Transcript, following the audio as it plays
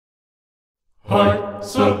Hai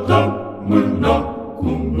să dăm mâna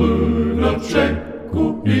cu mână cei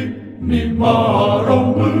cu inima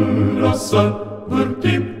română, să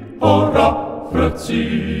învârtim ora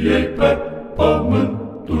frăției pe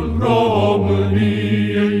pământul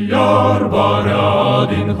României, iar varea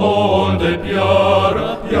din hol de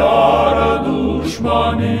piară, iară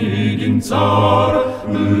dușmanii din țară,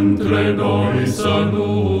 între noi să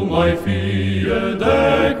nu mai fie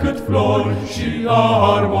decât flori și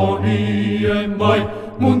armonie. Măi,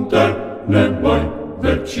 muntele, măi,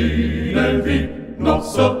 vecine, vino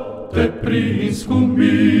să te prinzi cu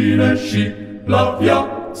mine și la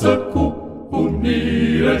viață cu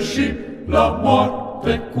unire și la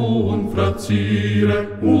moarte cu înfrățire.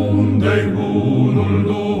 Unde-i unul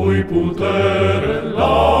nu-i putere,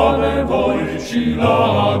 la nevoi și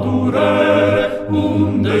la durere.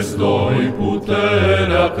 Unde-s doi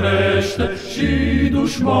puterea crește și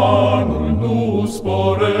dușmanul nu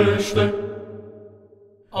sporește.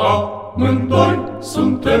 Amândoi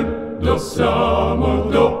suntem de-o seamă,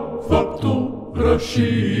 de-o făptură și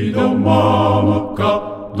de-o mamă, ca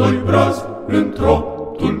doi brazi într-o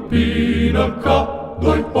tulpină, ca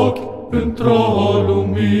doi ochi într-o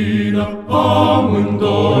lumină.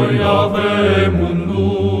 Amândoi avem un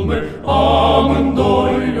nume,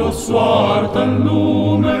 amândoi o soartă în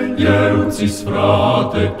lume. Eu ți-s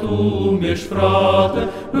frate, tu mi-ești frate,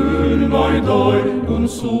 în noi doi un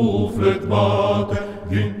suflet bate.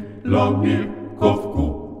 Vin la Milcov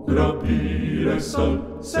cu grăbire, să-l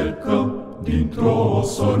secăm dintr-o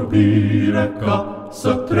sorbire, ca să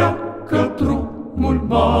treacă drumul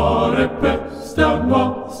mare peste a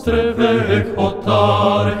noastre vechi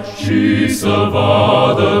hotare și să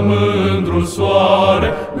vadă mândrul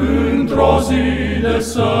soare într-o zi de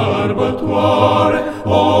sărbătoare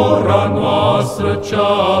ora noastră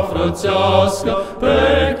cea frățească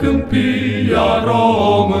pe câmpia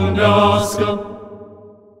românească.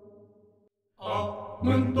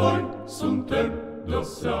 Amândoi suntem de-o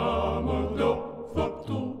seamă, de-o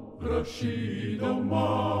făptură și de-o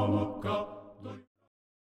mare.